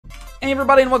Hey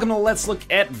everybody, and welcome to Let's Look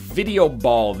at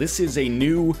Videoball. This is a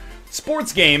new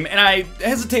sports game, and I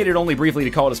hesitated only briefly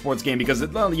to call it a sports game because,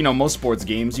 well, you know, most sports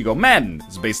games, you go Madden,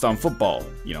 it's based on football,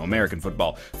 you know, American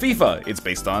football. FIFA, it's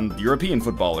based on European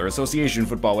football or association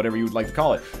football, whatever you would like to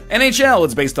call it. NHL,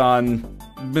 it's based on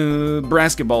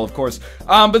basketball, of course.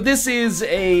 But this is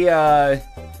a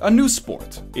new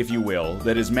sport, if you will,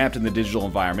 that is mapped in the digital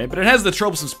environment, but it has the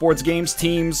tropes of sports games: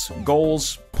 teams,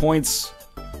 goals, points,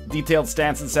 detailed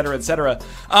stats, etc., etc.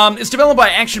 It's developed by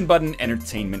Action Button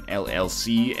Entertainment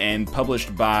LLC and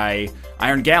published by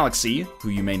Iron Galaxy, who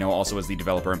you may know also as the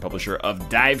developer and publisher of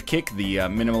Dive Kick, the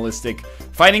minimalistic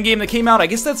fighting game that came out, I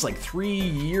guess that's like 3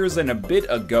 years and a bit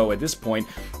ago at this point.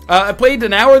 I played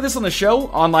an hour of this on the show,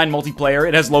 online multiplayer.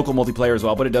 It has local multiplayer as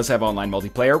well, but it does have online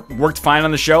multiplayer. Worked fine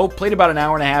on the show, played about an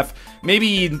hour and a half,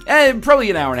 maybe, probably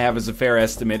an hour and a half is a fair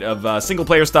estimate of single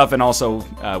player stuff, and also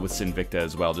with Sinvicta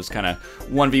as well, just kind of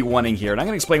 1v1ing here. And I'm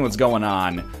going to explain what's going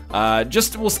on.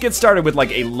 We'll get started with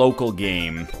like a local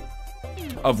game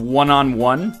of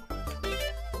one-on-one,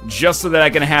 just so that I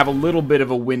can have a little bit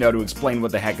of a window to explain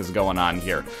what the heck is going on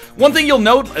here. One thing you'll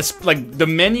note is, like, the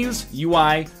menus,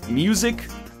 UI, music,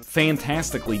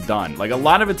 fantastically done. Like, a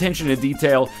lot of attention to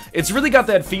detail. It's really got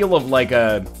that feel of like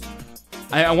a,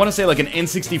 I want to say like an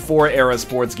N64 era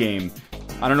sports game.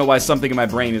 I don't know why something in my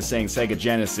brain is saying Sega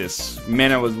Genesis.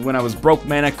 Man, when I was broke,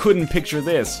 man, I couldn't picture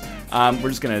this. We're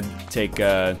just gonna take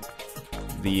the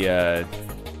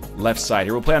left side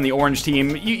here. We'll play on the orange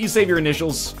team. You save your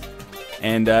initials,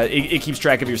 and it keeps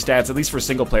track of your stats, at least for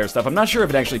single-player stuff. I'm not sure if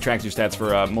it actually tracks your stats for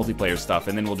multiplayer stuff,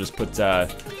 and then we'll just put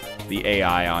the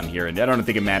AI on here. And I don't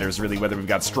think it matters really whether we've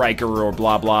got Striker or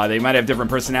blah blah. They might have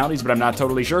different personalities, but I'm not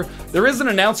totally sure. There is an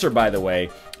announcer, by the way.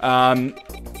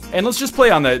 And let's just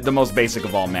play on the most basic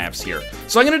of all maps here.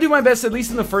 So I'm going to do my best, at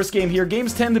least in the first game here.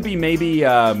 Games tend to be maybe,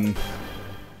 I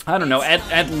don't know,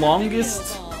 at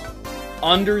longest,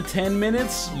 under 10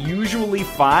 minutes. Usually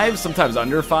 5, sometimes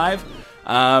under 5.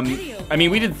 I mean,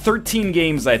 we did 13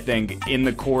 games, I think, in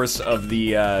the course of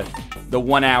the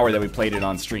 1 hour that we played it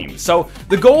on stream. So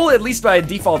the goal, at least by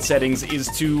default settings, is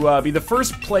to be the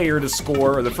first player to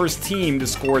score, or the first team to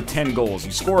score 10 goals.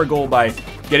 You score a goal by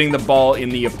getting the ball in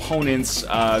the opponent's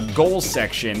goal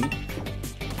section.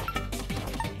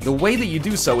 The way that you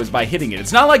do so is by hitting it.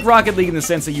 It's not like Rocket League in the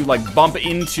sense that you, like, bump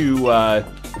into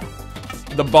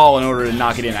the ball in order to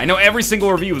knock it in. I know every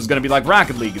single review is going to be like,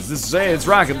 Rocket League, it's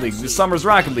Rocket League, this summer's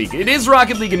Rocket League. It is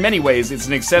Rocket League in many ways. It's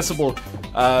an accessible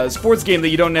sports game that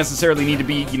you don't necessarily need to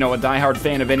be, you know, a diehard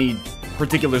fan of any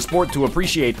particular sport to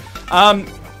appreciate.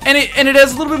 And it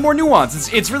has a little bit more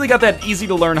nuance. It's really got that easy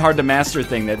to learn, hard to master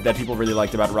thing that people really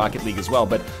liked about Rocket League as well.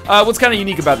 But what's kind of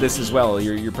unique about this as well,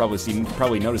 you're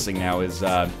probably noticing now, is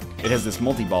it has this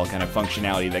multi-ball kind of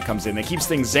functionality that comes in that keeps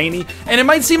things zany. And it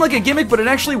might seem like a gimmick, but it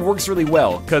actually works really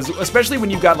well. Because especially when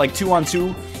you've got like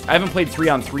 2-on-2, I haven't played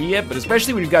 3-on-3 yet, but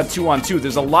especially when you've got 2-on-2,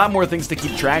 there's a lot more things to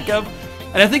keep track of.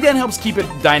 And I think that helps keep it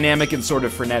dynamic and sort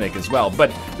of frenetic as well.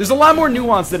 But there's a lot more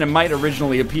nuance than it might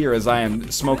originally appear as I am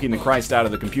smoking the Christ out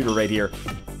of the computer right here.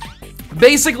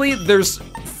 Basically, there's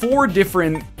 4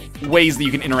 different ways that you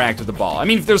can interact with the ball. I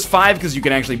mean, there's 5 because you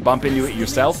can actually bump into it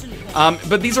yourself.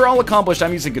 But these are all accomplished,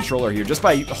 I'm using controller here, just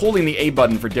by holding the A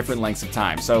button for different lengths of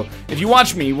time. So if you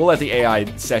watch me, we'll let the AI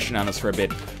session on us for a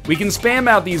bit. We can spam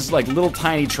out these like little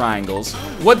tiny triangles.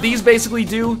 What these basically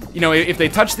do, you know, if they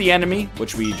touch the enemy,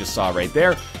 which we just saw right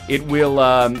there, it will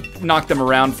knock them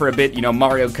around for a bit. You know,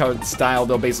 Mario Kart style,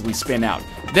 they'll basically spin out.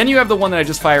 Then you have the one that I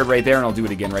just fired right there, and I'll do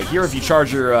it again right here. If you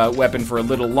charge your weapon for a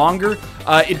little longer,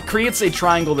 it creates a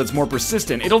triangle that's more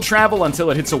persistent. It'll travel until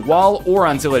it hits a wall or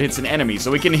until it hits an enemy.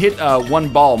 So it can hit one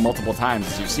ball multiple times,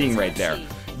 as you're seeing right there.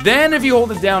 Then if you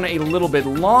hold it down a little bit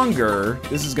longer,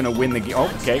 this is going to win the game.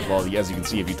 Oh, okay, well, as you can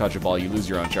see, if you touch a ball, you lose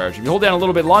your own charge. If you hold down a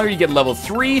little bit longer, you get level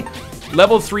 3.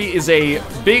 Level 3 is a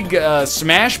big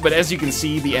smash, but as you can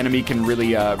see, the enemy can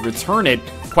really return it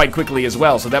quite quickly as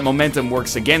well. So that momentum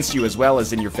works against you as well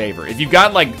as in your favor. If you've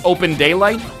got, like, open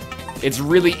daylight, it's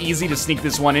really easy to sneak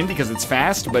this one in because it's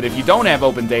fast, but if you don't have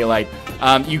open daylight,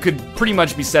 you could pretty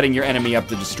much be setting your enemy up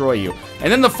to destroy you.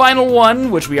 And then the final one,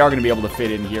 which we are going to be able to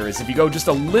fit in here, is if you go just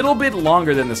a little bit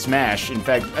longer than the smash. In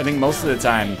fact, I think most of the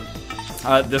time,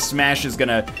 the smash is going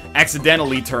to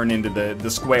accidentally turn into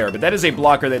the square, but that is a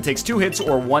blocker that takes 2 hits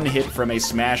or 1 hit from a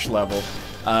smash level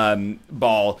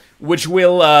ball, which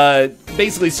will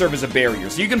basically serve as a barrier.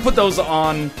 So you can put those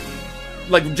on,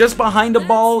 like, just behind a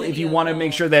ball if you want to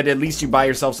make sure that at least you buy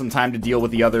yourself some time to deal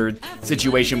with the other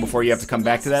situation before you have to come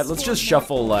back to that. Let's just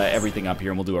shuffle everything up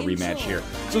here and we'll do a rematch here.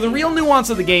 So the real nuance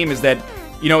of the game is that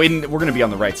You know, we're gonna be on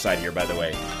the right side here, by the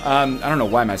way. I don't know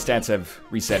why my stats have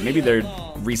reset. Maybe they're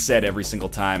reset every single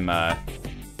time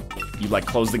you like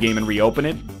close the game and reopen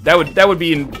it. That would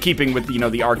be in keeping with, you know,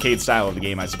 the arcade style of the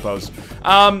game, I suppose.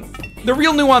 The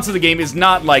real nuance of the game is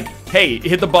not like, hey,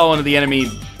 hit the ball into the enemy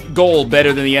goal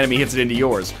better than the enemy hits it into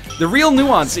yours. The real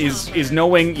nuance is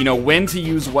knowing, you know, when to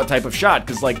use what type of shot,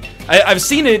 because, like, I've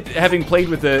seen it having played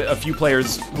with a few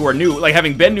players who are new, like,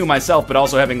 having been new myself, but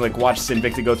also having, like, watched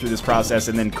Sinvicta go through this process,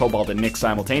 and then Cobalt and Nick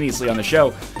simultaneously on the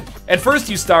show. At first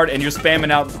you start and you're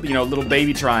spamming out, you know, little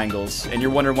baby triangles, and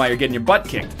you're wondering why you're getting your butt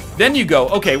kicked. Then you go,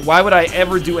 okay, why would I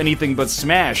ever do anything but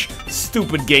smash,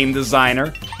 stupid game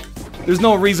designer? There's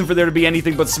no reason for there to be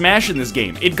anything but smash in this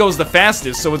game. It goes the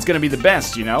fastest, so it's gonna be the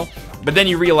best, you know? But then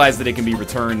you realize that it can be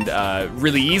returned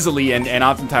really easily and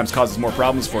oftentimes causes more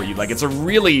problems for you. Like, it's a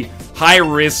really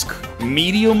high-risk,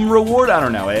 medium reward? I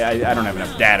don't know. I don't have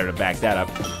enough data to back that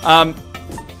up.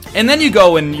 And then you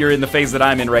go and you're in the phase that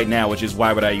I'm in right now, which is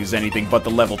why would I use anything but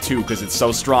the level 2, because it's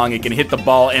so strong it can hit the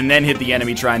ball and then hit the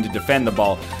enemy trying to defend the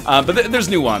ball. But there's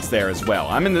nuance there as well.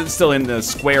 I'm still in the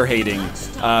square-hating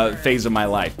phase of my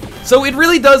life. So it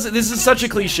really does, this is such a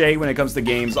cliche when it comes to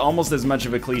games, almost as much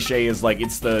of a cliche as, like,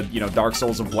 it's the, you know, Dark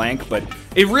Souls of blank, but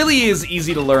it really is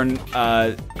easy to learn,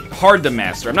 hard to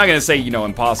master. I'm not gonna say, you know,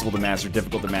 impossible to master,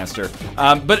 difficult to master,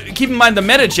 but keep in mind the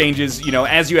meta changes, you know,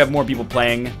 as you have more people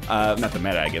playing, not the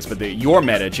meta, I guess, but your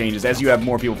meta changes as you have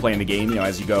more people playing the game. You know,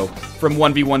 as you go from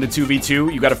 1v1 to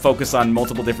 2v2, you got to focus on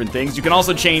multiple different things. You can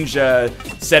also change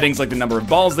settings like the number of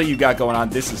balls that you got going on.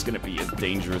 This is going to be a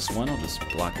dangerous one. I'll just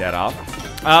block that off.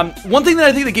 One thing that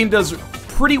I think the game does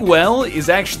pretty well is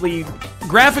actually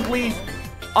graphically.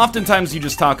 Oftentimes you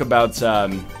just talk about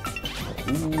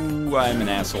ooh, I'm an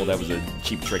asshole. That was a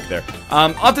cheap trick there.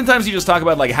 Oftentimes you just talk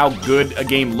about, like, how good a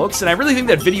game looks, and I really think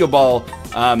that Videoball,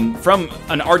 from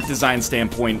an art design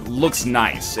standpoint, looks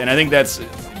nice. And I think that's,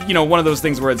 you know, one of those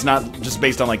things where it's not just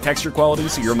based on, like, texture quality,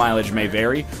 so your mileage may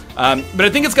vary. But I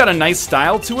think it's got a nice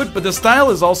style to it, but the style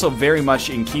is also very much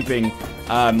in keeping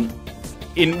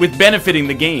with benefiting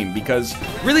the game, because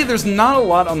really there's not a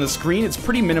lot on the screen. It's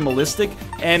pretty minimalistic,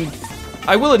 and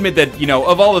I will admit that, you know,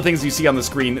 of all the things you see on the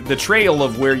screen, the trail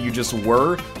of where you just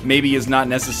were maybe is not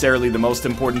necessarily the most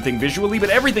important thing visually,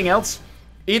 but everything else,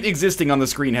 it existing on the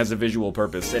screen has a visual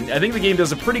purpose. And I think the game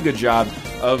does a pretty good job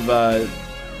of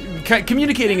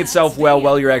communicating itself well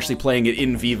while you're actually playing it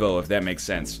in vivo, if that makes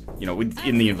sense. You know,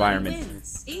 in the environment.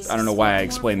 I don't know why I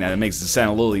explained that. It makes it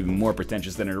sound a little even more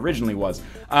pretentious than it originally was.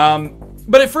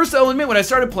 But at first, I'll admit, when I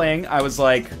started playing, I was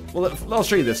like, well, I'll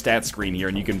show you the stats screen here,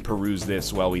 and you can peruse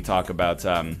this while we talk about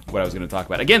what I was going to talk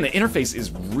about. Again, the interface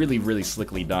is really, really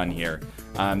slickly done here.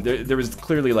 There was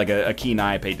clearly, like, a keen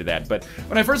eye paid to that. But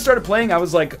when I first started playing, I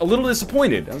was, like, a little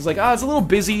disappointed. I was like, it's a little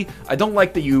busy. I don't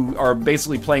like that you are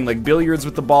basically playing, like, billiards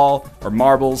with the ball, or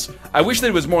marbles. I wish that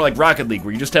it was more like Rocket League,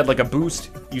 where you just had, like, a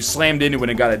boost, you slammed into it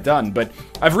and got it done. But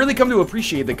I've really come to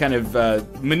appreciate the kind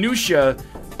of minutia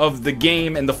of the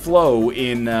game and the flow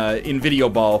in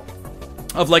Videoball.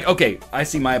 Of, like, okay, I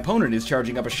see my opponent is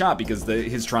charging up a shot because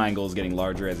his triangle is getting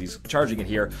larger as he's charging it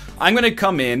here. I'm gonna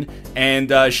come in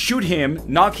and shoot him,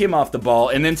 knock him off the ball,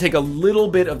 and then take a little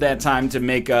bit of that time to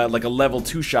make like a level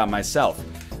 2 shot myself.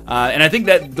 And I think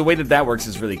that the way that works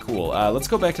is really cool. Let's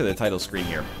go back to the title screen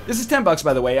here. This is $10,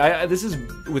 by the way. This is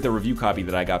with a review copy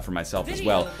that I got for myself as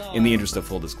well, in the interest of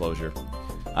full disclosure.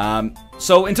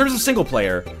 So in terms of single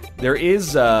player, there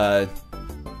is the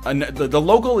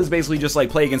local is basically just like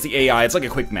play against the AI. It's like a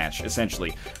quick match,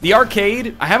 essentially. The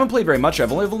arcade, I haven't played very much.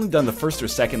 I've only done the first or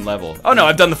second level. Oh no,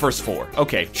 I've done the first 4.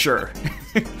 Okay, sure.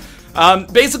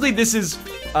 Basically, this is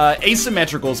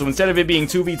asymmetrical, so instead of it being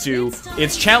 2v2,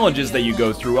 it's challenges that you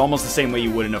go through, almost the same way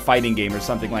you would in a fighting game or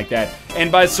something like that.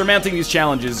 And by surmounting these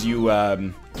challenges, you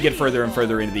get further and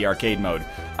further into the arcade mode.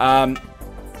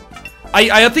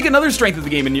 I think another strength of the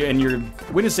game, and you're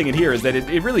witnessing it here, is that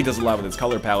it really does a lot with its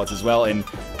color palettes as well. And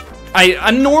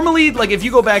I normally, like, if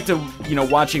you go back to, you know,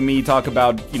 watching me talk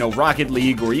about, you know, Rocket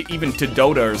League or even to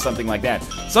Dota or something like that,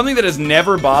 something that has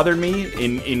never bothered me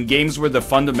in games where the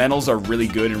fundamentals are really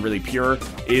good and really pure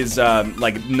is,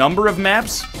 like, number of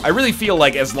maps. I really feel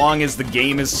like as long as the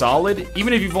game is solid,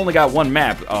 even if you've only got one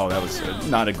map, oh, that was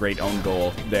not a great own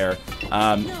goal there.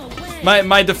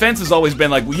 My defense has always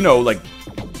been, like, you know, like,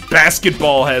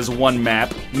 basketball has one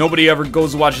map. Nobody ever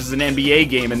goes and watches an NBA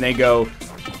game and they go,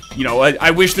 you know,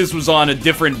 I wish this was on a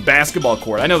different basketball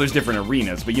court. I know there's different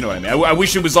arenas, but you know what I mean. I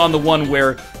wish it was on the one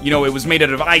where, you know, it was made out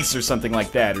of ice or something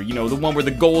like that. Or, you know, the one where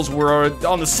the goals were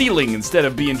on the ceiling instead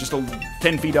of being just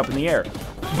 10 feet up in the air.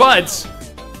 But,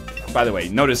 by the way,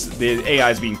 notice the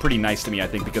AI is being pretty nice to me, I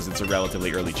think, because it's a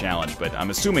relatively early challenge. But I'm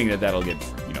assuming that that'll get,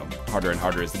 you know, harder and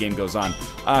harder as the game goes on.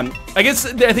 I guess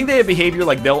I think they have behavior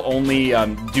like they'll only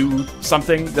do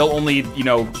something. They'll only, you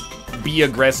know, be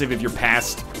aggressive if you're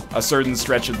past a certain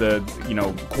stretch of the, you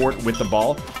know, court with the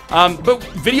ball. But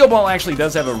Videoball actually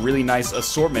does have a really nice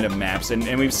assortment of maps,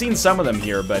 and we've seen some of them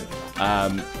here, but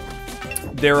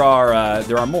there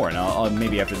are more, and I'll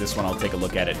maybe after this one I'll take a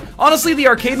look at it. Honestly, the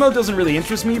arcade mode doesn't really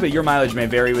interest me, but your mileage may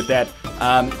vary with that.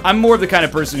 I'm more of the kind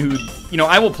of person who, you know,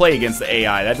 I will play against the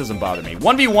AI. That doesn't bother me.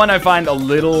 1v1 I find a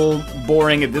little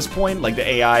boring at this point, like the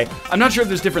AI. I'm not sure if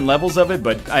there's different levels of it,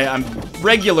 but I'm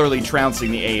regularly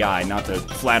trouncing the AI, not to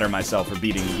flatter myself for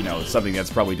beating, you know, something that's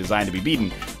probably designed to be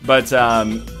beaten. But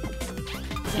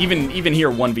even here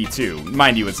 1v2,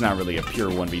 mind you, it's not really a pure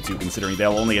 1v2 considering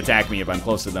they'll only attack me if I'm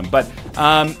close to them, but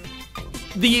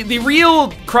the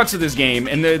real crux of this game,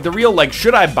 and the real, like,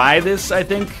 should I buy this, I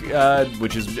think,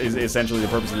 which is essentially the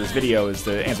purpose of this video, is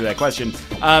to answer that question.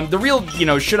 The real, you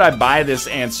know, should I buy this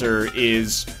answer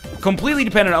is completely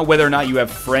dependent on whether or not you have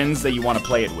friends that you want to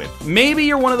play it with. Maybe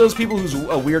you're one of those people who's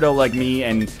a weirdo like me,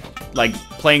 and like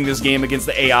playing this game against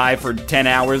the AI for 10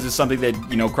 hours is something that,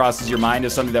 you know, crosses your mind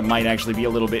as something that might actually be a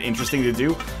little bit interesting to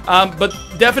do. But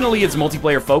definitely it's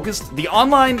multiplayer focused. The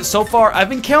online, so far,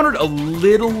 I've encountered a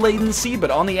little latency,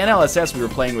 but on the NLSS we were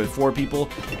playing with 4 people,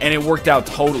 and it worked out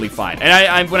totally fine.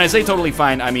 And when I say totally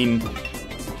fine, I mean,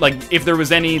 like, if there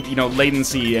was any, you know,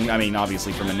 latency, and I mean,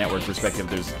 obviously from a network perspective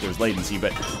there's latency,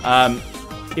 but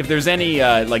if there's any,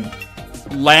 like,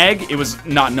 lag, it was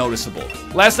not noticeable.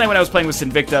 Last night when I was playing with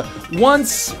Sinvicta,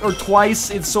 once or twice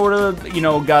it sort of, you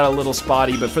know, got a little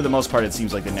spotty, but for the most part it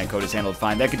seems like the netcode is handled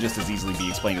fine. That could just as easily be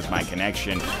explained as my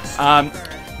connection.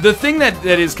 The thing that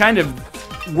is kind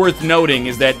of worth noting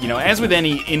is that, you know, as with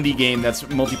any indie game that's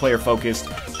multiplayer focused,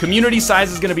 community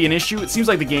size is going to be an issue. It seems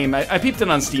like the game, I peeped it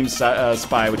on Steam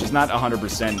Spy, which is not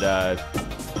 100%,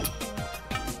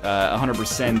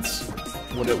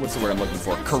 100%, what's the word I'm looking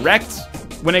for? Correct?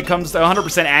 When it comes to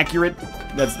 100% accurate,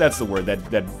 that's the word, that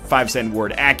 5-cent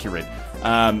word, accurate.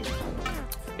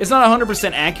 It's not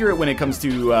 100% accurate when it comes to,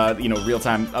 you know,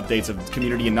 real-time updates of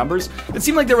community and numbers. It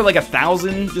seemed like there were like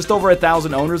 1,000, just over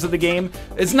 1,000 owners of the game.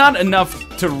 It's not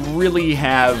enough to really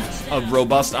have a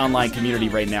robust online community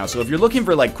right now. So if you're looking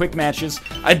for like quick matches,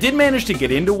 I did manage to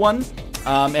get into one.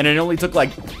 And it only took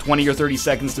like 20 or 30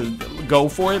 seconds to go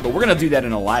for it, but we're going to do that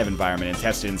in a live environment and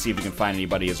test it and see if we can find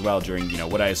anybody as well during, you know,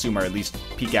 what I assume are at least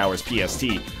peak hours PST,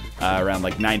 around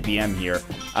like 9 p.m. here.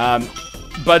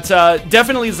 But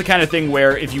definitely is the kind of thing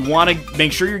where if you want to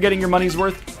make sure you're getting your money's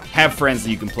worth, have friends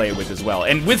that you can play it with as well.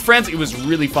 And with friends, it was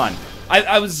really fun.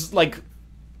 I was like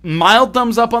mild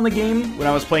thumbs up on the game when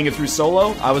I was playing it through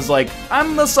solo. I was like,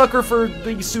 I'm a sucker for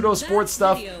the pseudo-sports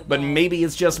stuff, but maybe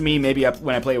it's just me. Maybe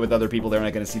when I play it with other people, they're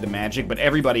not going to see the magic, but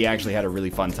everybody actually had a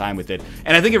really fun time with it.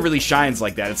 And I think it really shines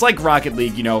like that. It's like Rocket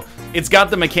League, you know, it's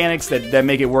got the mechanics that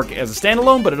make it work as a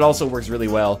standalone, but it also works really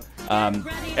well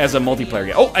as a multiplayer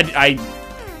game. Oh, I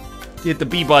hit the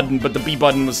B button, but the B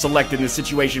button was selected in this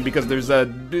situation because there's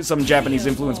some Japanese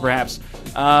influence, perhaps.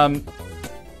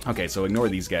 Okay, so ignore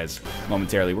these guys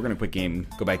momentarily. We're going to quit game,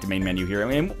 go back to main menu here,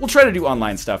 and we'll try to do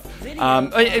online stuff.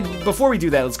 Before we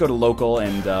do that, let's go to local,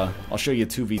 and I'll show you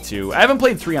 2v2. I haven't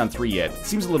played 3-on-3 yet. It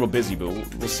seems a little busy, but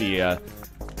we'll see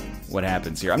what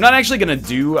happens here. I'm not actually going to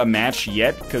do a match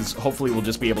yet, because hopefully we'll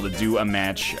just be able to do a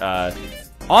match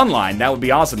online. That would be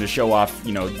awesome to show off,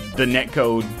 you know, the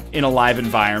netcode in a live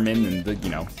environment, and the, you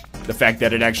know, the fact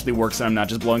that it actually works and I'm not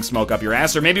just blowing smoke up your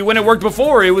ass, or maybe when it worked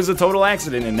before, it was a total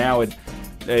accident, and now it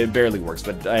barely works,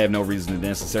 but I have no reason to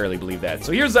necessarily believe that.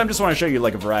 So here's, I just want to show you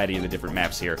like a variety of the different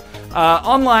maps here.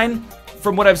 Online,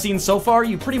 from what I've seen so far,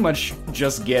 you pretty much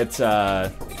just get,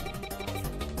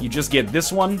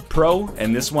 this one, Pro,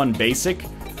 and this one, Basic.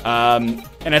 And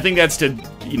I think that's to,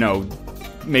 you know,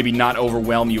 maybe not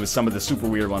overwhelm you with some of the super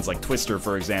weird ones, like Twister,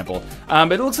 for example.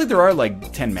 But it looks like there are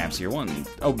like 10 maps here.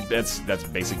 Oh, that's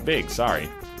Basic Big, sorry.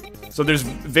 So there's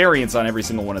variants on every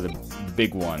single one of the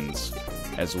big ones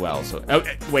as well. So, oh,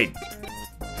 wait.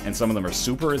 And some of them are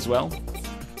super as well?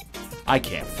 I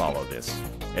can't follow this.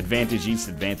 Advantage East,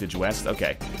 Advantage West.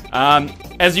 Okay.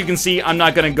 As you can see, I'm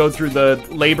not going to go through the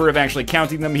labor of actually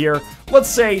counting them here. Let's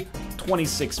say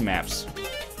 26 maps.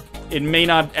 It may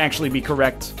not actually be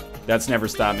correct. That's never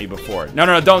stopped me before.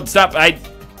 No, don't stop. I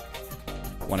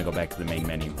want to go back to the main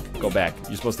menu. Go back.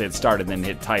 You're supposed to hit start and then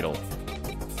hit title.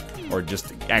 Or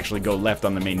just actually go left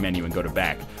on the main menu and go to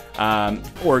back.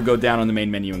 Or go down on the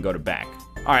main menu and go to back.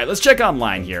 Alright, let's check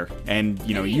online here. And,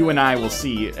 you know, you and I will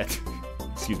see...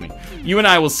 excuse me. You and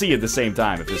I will see at the same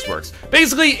time if this works.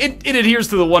 Basically, it adheres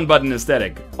to the one-button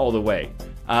aesthetic all the way.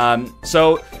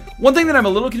 So one thing that I'm a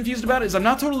little confused about is I'm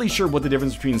not totally sure what the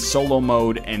difference between solo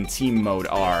mode and team mode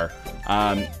are.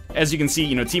 As you can see,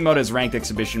 you know, team mode has ranked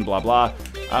exhibition, blah, blah.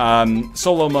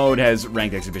 Solo mode has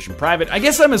ranked exhibition private. I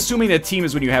guess I'm assuming that team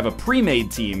is when you have a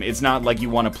pre-made team. It's not like you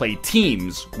want to play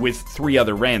teams with 3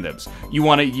 other randoms.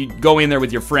 You go in there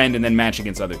with your friend and then match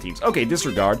against other teams. Okay,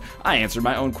 disregard. I answered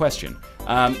my own question.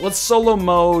 Let's solo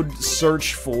mode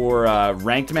search for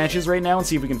ranked matches right now and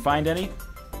see if we can find any.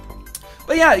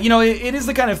 But yeah, you know, it is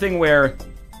the kind of thing where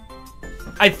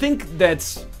I think that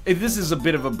this is a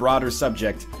bit of a broader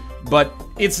subject, but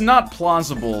it's not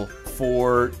plausible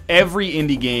for every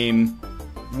indie game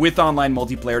with online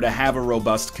multiplayer to have a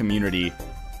robust community.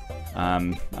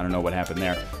 I don't know what happened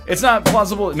there. It's not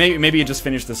plausible. Maybe it just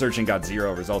finished the search and got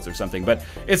 0 results or something, but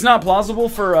it's not plausible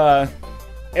for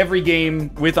every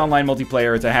game with online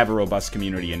multiplayer to have a robust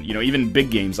community. And, you know, even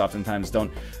big games oftentimes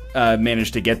don't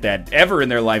manage to get that ever in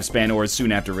their lifespan, or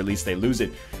soon after release they lose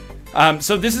it.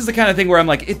 So this is the kind of thing where I'm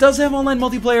like, it does have online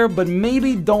multiplayer, but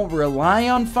maybe don't rely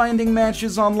on finding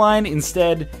matches online.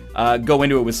 Instead, go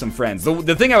into it with some friends.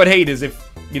 The thing I would hate is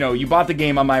if, you know, you bought the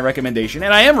game on my recommendation,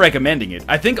 and I am recommending it.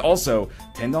 I think also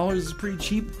 $10 is pretty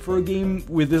cheap for a game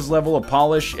with this level of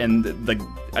polish, and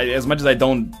as much as I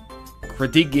don't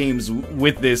critique games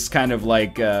with this kind of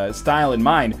like style in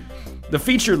mind, the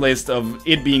feature list of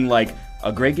it being like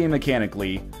a great game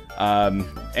mechanically,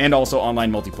 and also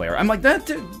online multiplayer, I'm like, that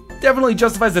definitely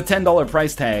justifies the $10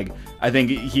 price tag. I think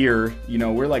here, you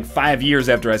know, we're like 5 years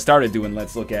after I started doing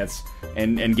Let's Look Ats,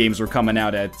 and games were coming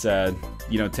out at,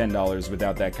 you know, $10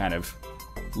 without that kind of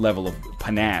level of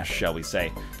panache, shall we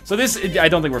say. So this, I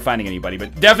don't think we're finding anybody,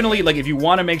 but definitely, like, if you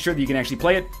want to make sure that you can actually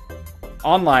play it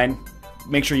online,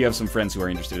 make sure you have some friends who are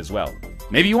interested as well.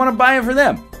 Maybe you want to buy it for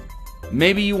them.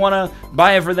 Maybe you want to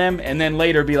buy it for them and then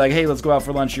later be like, hey, let's go out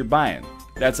for lunch, you're buying.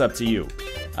 That's up to you.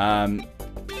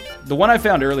 The one I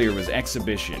found earlier was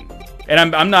exhibition.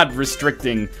 And I'm not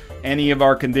restricting any of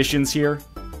our conditions here.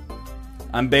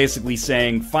 I'm basically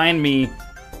saying, find me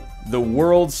the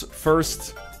world's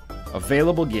first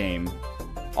available game.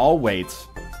 I'll wait.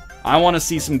 I want to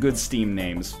see some good Steam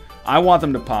names. I want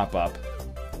them to pop up.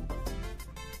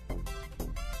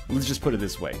 Let's just put it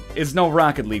this way. It's no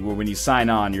Rocket League where when you sign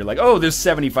on, you're like, oh, there's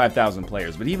 75,000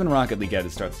 players. But even Rocket League had to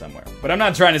start somewhere. But I'm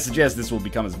not trying to suggest this will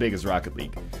become as big as Rocket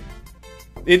League.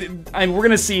 And we're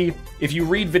going to see, if you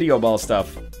read Videoball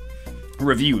stuff,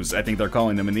 reviews, I think they're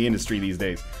calling them in the industry these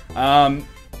days. I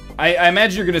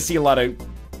imagine you're going to see a lot of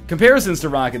comparisons to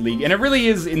Rocket League. And it really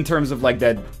is in terms of like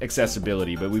that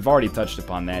accessibility. But we've already touched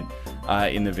upon that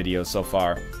in the video so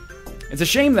far. It's a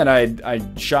shame that I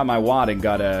shot my wad and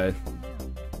got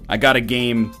a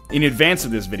game in advance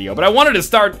of this video, but I wanted to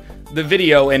start the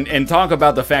video and talk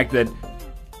about the fact that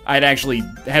I'd actually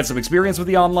had some experience with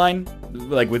the online,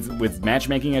 like with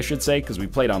matchmaking, I should say, because we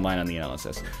played online on the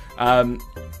NLSS.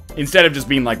 Instead of just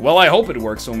being like, well, I hope it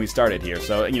works when we started here.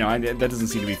 So, you know, that doesn't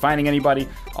seem to be finding anybody.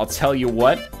 I'll tell you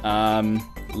what,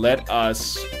 let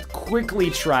us quickly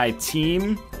try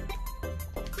team,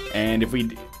 and if we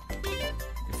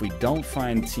don't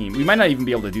find team, we might not even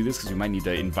be able to do this because we might need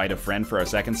to invite a friend for our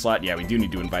second slot. Yeah, we do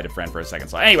need to invite a friend for our second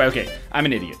slot. Anyway, okay, I'm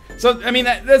an idiot. So, I mean,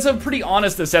 that's a pretty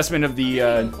honest assessment of the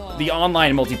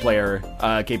online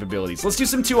multiplayer capabilities. Let's do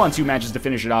some 2-on-2 matches to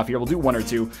finish it off here. We'll do 1 or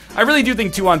 2. I really do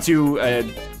think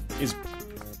 2-on-2 is...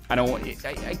 I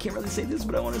can't really say this,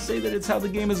 but I want to say that it's how the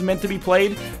game is meant to be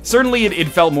played. Certainly, it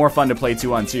felt more fun to play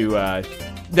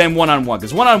 2-on-2 than 1-on-1,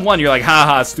 because 1-on-1 you're like,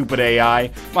 haha, stupid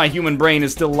AI. My human brain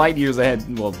is still light years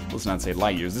ahead. Well, let's not say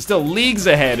light years. It's still leagues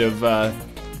ahead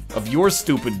of your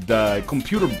stupid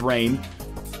computer brain.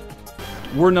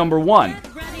 We're number 1.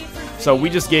 So we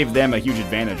just gave them a huge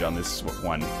advantage on this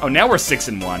one. Oh, now we're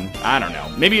 6-1. I don't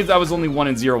know. Maybe I was only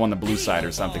 1-0 on the blue side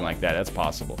or something like that. That's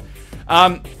possible.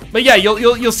 But yeah,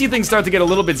 you'll see things start to get a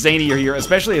little bit zanier here,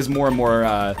 especially as more and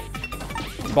more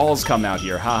balls come out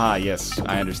here. Haha, yes,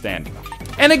 I understand.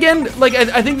 And again, like,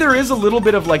 I think there is a little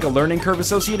bit of, like, a learning curve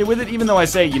associated with it, even though I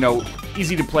say, you know,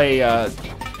 easy to play,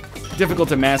 difficult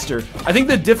to master. I think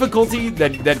the difficulty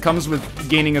that comes with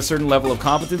gaining a certain level of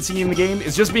competency in the game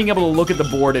is just being able to look at the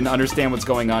board and understand what's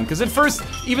going on. Because at first,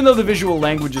 even though the visual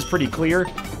language is pretty clear,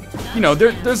 you know,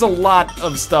 there's a lot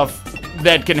of stuff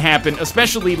that can happen,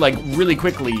 especially, like, really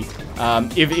quickly,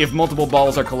 if multiple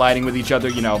balls are colliding with each other,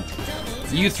 you know.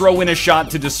 You throw in a shot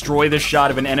to destroy the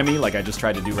shot of an enemy, like I just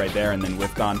tried to do right there and then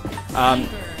whiffed on.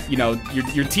 You know,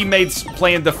 your teammate's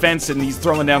playing defense and he's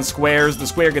throwing down squares. The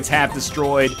square gets half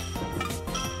destroyed.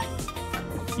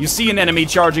 You see an enemy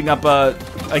charging up a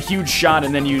huge shot,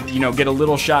 and then you know, get a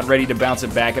little shot ready to bounce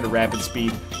it back at a rapid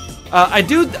speed.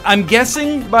 I'm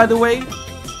guessing, by the way,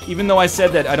 even though I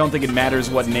said that I don't think it matters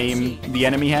what name the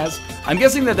enemy has. I'm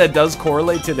guessing that that does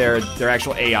correlate to their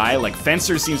actual AI. Like,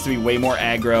 Fencer seems to be way more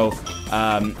aggro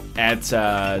at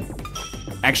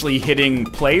actually hitting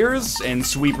players, and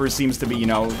Sweeper seems to be, you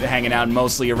know, hanging out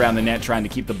mostly around the net trying to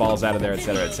keep the balls out of there,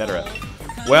 etc., etc.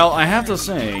 Well, I have to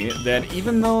say that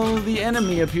even though the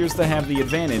enemy appears to have the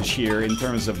advantage here in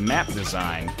terms of map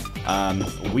design,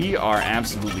 we are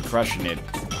absolutely crushing it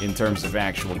in terms of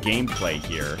actual gameplay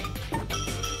here.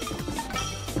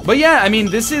 But yeah, I mean,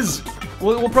 this is...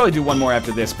 We'll probably do one more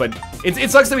after this, but it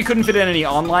sucks that we couldn't fit in any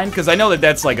online, because I know that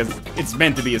that's like it's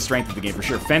meant to be a strength of the game for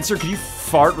sure. Fencer, could you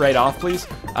fart right off, please?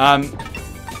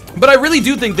 But I really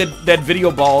do think that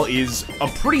Videoball is a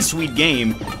pretty sweet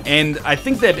game, and I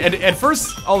think that, at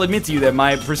first, I'll admit to you that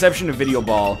my perception of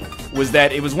Videoball was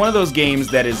that it was one of those games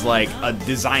that is like a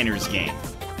designer's game.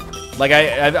 Like,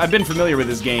 I've been familiar with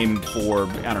this game for,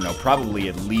 I don't know, probably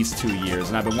at least 2 years,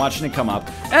 and I've been watching it come up,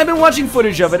 and I've been watching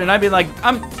footage of it, and I've been like,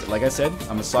 like I said,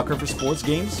 I'm a sucker for sports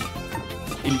games,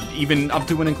 even up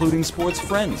to and including sports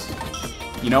friends.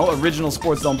 You know, original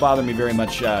sports don't bother me very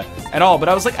much at all, but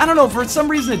I was like, I don't know, for some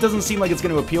reason it doesn't seem like it's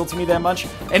going to appeal to me that much,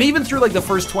 and even through like the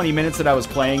first 20 minutes that I was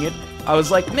playing it, I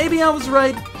was like, maybe I was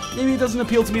right, maybe it doesn't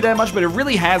appeal to me that much, but it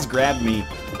really has grabbed me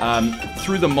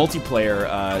through the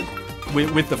multiplayer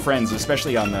with the friends,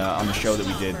 especially on the show that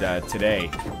we did today.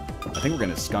 I think we're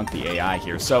gonna skunk the AI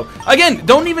here. So again,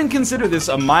 don't even consider this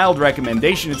a mild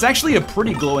recommendation. It's actually a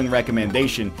pretty glowing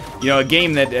recommendation. You know, a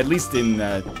game that, at least in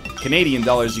Canadian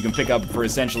dollars, you can pick up for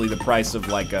essentially the price of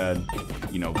like a,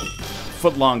 you know,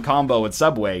 foot-long combo at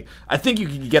Subway. I think you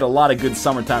can get a lot of good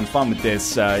summertime fun with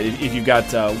this if you've got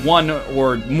one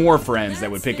or more friends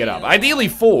that would pick it up. Ideally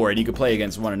 4, and you could play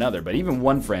against one another, but even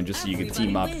one friend just so you could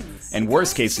team up, and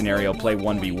worst case scenario, play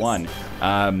 1v1.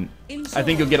 I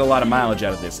think you'll get a lot of mileage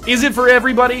out of this. Is it for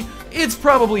everybody? It's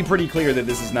probably pretty clear that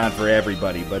this is not for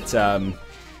everybody, but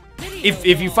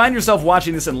if you find yourself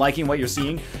watching this and liking what you're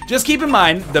seeing, just keep in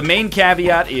mind, the main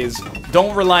caveat is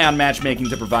don't rely on matchmaking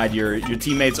to provide your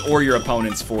teammates or your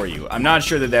opponents for you. I'm not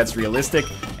sure that that's realistic,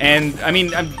 and I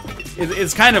mean,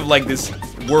 it's kind of like this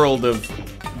world of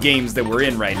games that we're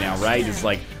in right now, right? It's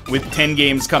like, with 10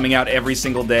 games coming out every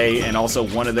single day, and also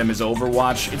one of them is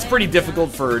Overwatch, it's pretty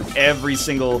difficult for every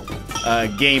single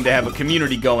game to have a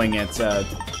community going at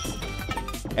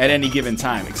any given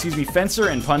time. Excuse me, Fencer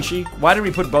and Punchy? Why did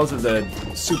we put both of the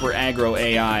super aggro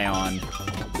AI on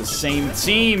the same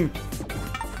team?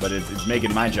 But it's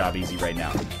making my job easy right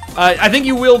now. I think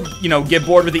you will, you know, get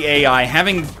bored with the AI.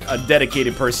 Having a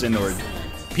dedicated person or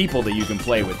people that you can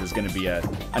play with is going to be a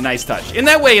nice touch. In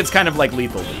that way, it's kind of like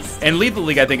Lethal League. And Lethal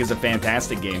League, I think, is a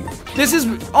fantastic game. This is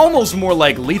almost more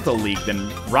like Lethal League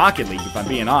than Rocket League, if I'm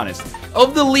being honest.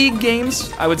 Of the League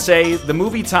games, I would say the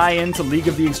movie tie-in to League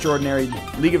of Extraordinary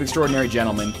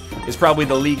Gentlemen is probably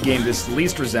the League game this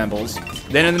least resembles.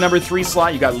 Then in the number 3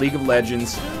 slot, you got League of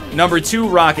Legends. Number 2,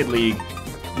 Rocket League.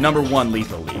 Number 1,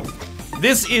 Lethal League.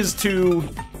 This is to,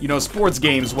 you know, sports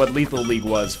games what Lethal League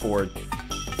was for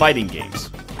fighting games.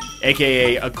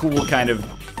 AKA a cool kind of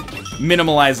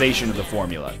minimalization of the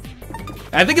formula.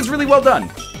 And I think it's really well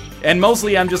done. And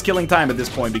mostly I'm just killing time at this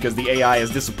point because the AI has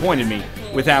disappointed me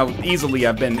with how easily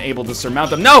I've been able to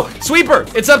surmount them. No! Sweeper!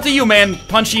 It's up to you, man!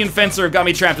 Punchy and Fencer have got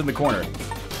me trapped in the corner.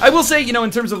 I will say, you know, in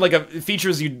terms of like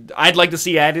features I'd like to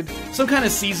see added, some kind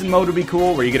of season mode would be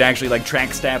cool, where you could actually like track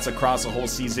stats across a whole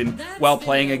season while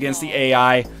playing against the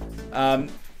AI.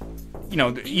 You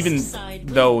know, even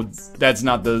though that's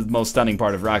not the most stunning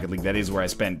part of Rocket League, that is where I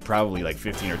spent probably like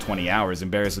 15 or 20 hours,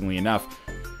 embarrassingly enough.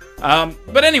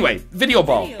 But anyway,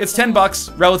 Videoball. It's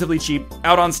 $10, relatively cheap,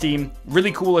 out on Steam,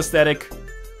 really cool aesthetic,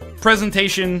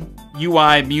 presentation,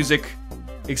 UI, music,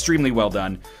 extremely well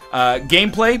done.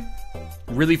 Gameplay,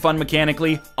 really fun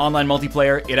mechanically, online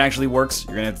multiplayer, it actually works.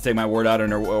 You're gonna have to take my word on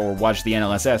it or watch the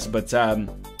NLSS, but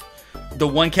the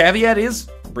one caveat is,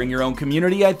 bring your own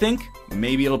community, I think.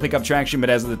 Maybe it'll pick up traction, but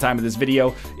as of the time of this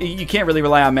video, you can't really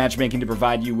rely on matchmaking to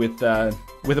provide you with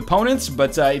opponents,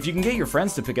 but if you can get your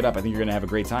friends to pick it up, I think you're going to have a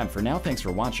great time. For now, thanks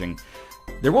for watching.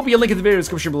 There will be a link in the video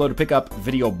description below to pick up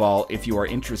Videoball if you are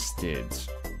interested.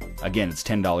 Again, it's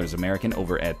 $10 American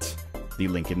over at the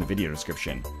link in the video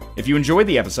description. If you enjoyed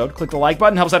the episode, click the like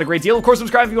button, helps out a great deal. Of course,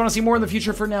 subscribe if you want to see more in the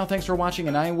future. For now, thanks for watching,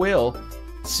 and I will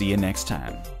see you next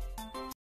time.